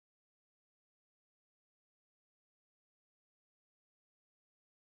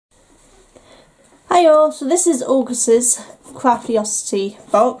Hey all, so this is August's Craftiosity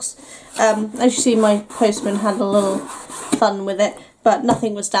box. As you see, my postman had a little fun with it, but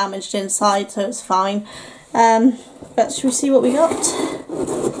nothing was damaged inside, so it's fine. But should we see what we got?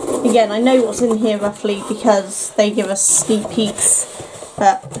 Again, I know what's in here roughly because they give us sneak peeks,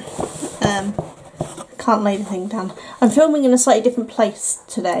 but I can't lay the thing down. I'm filming in a slightly different place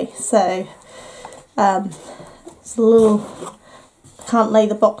today, so it's a little... can't lay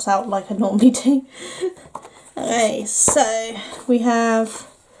the box out like I normally do. Okay, so we have,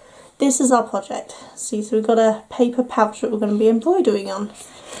 this is our project. See, so we've got a paper pouch that we're going to be embroidering on.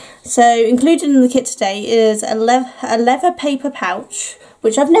 So included in the kit today is a leather paper pouch,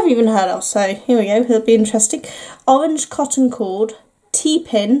 which I've never even heard of, so here we go, it'll be interesting. Orange cotton cord,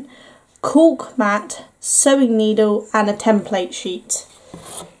 T-pin, cork mat, sewing needle and a template sheet.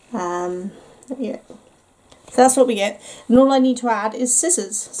 Yeah. So that's what we get, and all I need to add is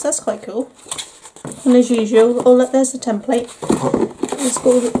scissors, so that's quite cool. And as usual, oh look, there's the template. Let's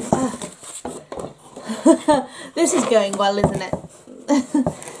go. This is going well, isn't it?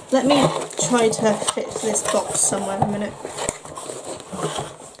 Let me try to fit this box somewhere in a minute.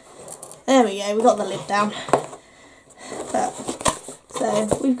 There we go, we got the lid down.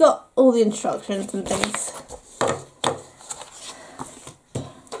 So we've got all the instructions and things.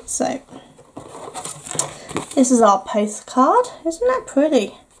 So this is our postcard, isn't that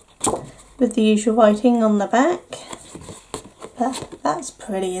pretty? With the usual writing on the back. That's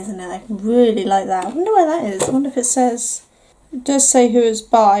pretty, isn't it? I really like that. I wonder where that is. I wonder if it says... It does say who it's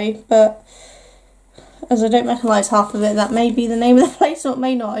by, but as I don't recognise half of it, that may be the name of the place or it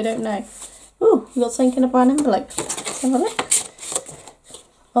may not, I don't know. Ooh, we got something in a brown envelope. Let's have a look.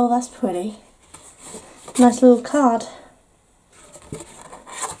 Oh, that's pretty. Nice little card.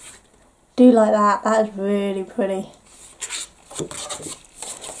 Do like that, that is really pretty.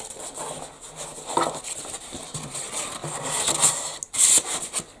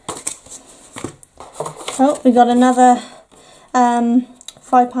 Oh, we got another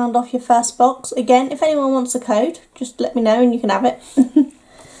 £5 off your first box. Again, if anyone wants a code, just let me know and you can have it.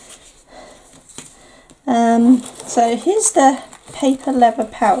 So here's the paper leather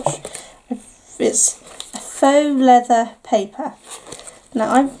pouch. It's a faux leather paper. Now,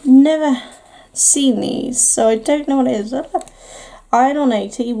 I've never seen these, so I don't know what it is. Iron on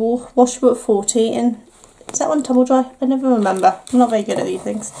 80, washable at 40, and is that one tumble dry? I never remember. I'm not very good at these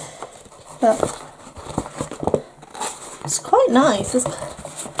things. But it's quite nice.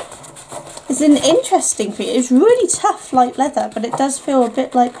 It's an interesting feel. It's really tough like leather, but it does feel a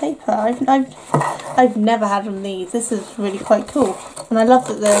bit like paper. I've never had one of these. This is really quite cool. And I love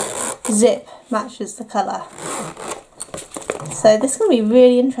that the zip matches the colour. So this is going to be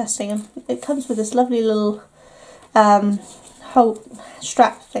really interesting, and it comes with this lovely little whole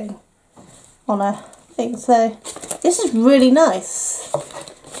strap thing on a thing, so this is really nice.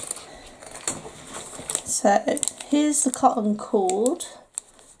 So here's the cotton cord,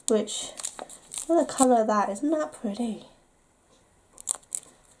 which, look at the colour of that, isn't that pretty?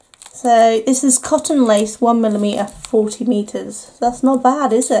 So this is cotton lace 1mm 40 metres, that's not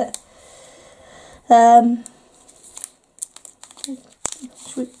bad, is it?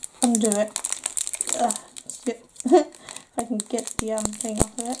 Should we undo it? If I can get the thing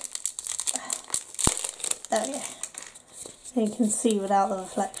off of it. There we go. So you can see without the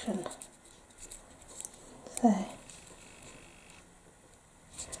reflection. So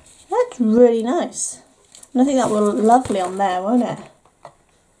that's really nice. And I think that will look lovely on there, won't it?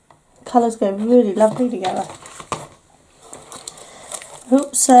 Colours go really lovely together.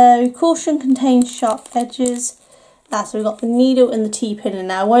 Oops, so caution contains sharp edges. So we've got the needle and the T-pin in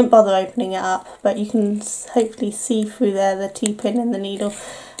there. I won't bother opening it up, but you can hopefully see through there the T-pin and the needle.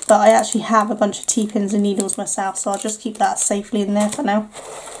 But I actually have a bunch of T-pins and needles myself, so I'll just keep that safely in there for now.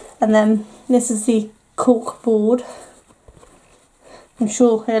 And then this is the cork board. I'm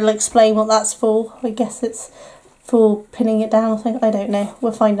sure it'll explain what that's for. I guess it's for pinning it down or something. I don't know.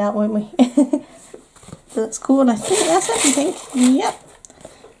 We'll find out, won't we? That's cool, and I think that's everything. Yep.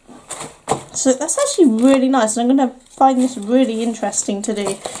 So that's actually really nice, and I'm going to find this really interesting to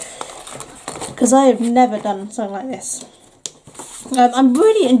do because I have never done something like this. I'm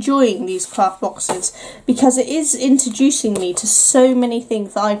really enjoying these craft boxes because it is introducing me to so many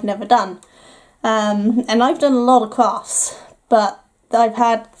things that I've never done. And I've done a lot of crafts, but I've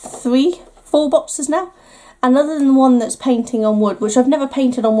had 4 boxes now, and other than the one that's painting on wood, which I've never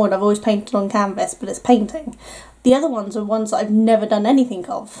painted on wood, I've always painted on canvas, but it's painting. The other ones are ones that I've never done anything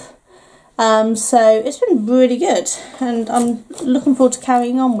of. So it's been really good, and I'm looking forward to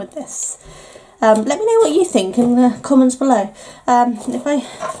carrying on with this. Let me know what you think in the comments below. If I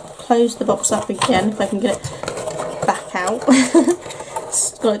close the box up again, if I can get it back out.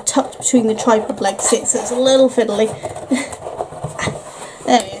 It's got it tucked between the tripod legs, so it's a little fiddly.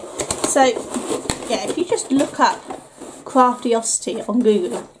 There we go. So, yeah, if you just look up Craftiosity on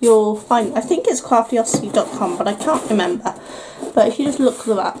Google, you'll find, I think it's craftiosity.com, but I can't remember. But if you just look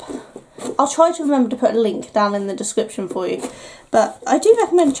them up, I'll try to remember to put a link down in the description for you. But I do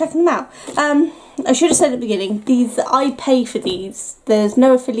recommend checking them out. I should have said at the beginning, I pay for these. There's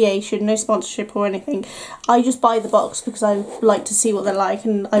no affiliation, no sponsorship or anything. I just buy the box because I like to see what they're like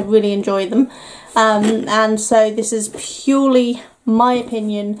and I really enjoy them. And so this is purely my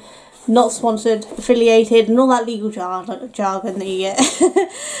opinion, not sponsored, affiliated, and all that legal jargon that you get.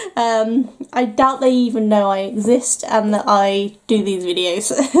 I doubt they even know I exist and that I do these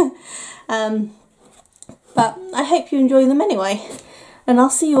videos. But I hope you enjoy them anyway. And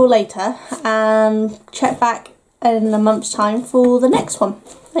I'll see you all later, and check back in a month's time for the next one.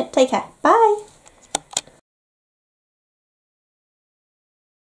 Right, take care. Bye!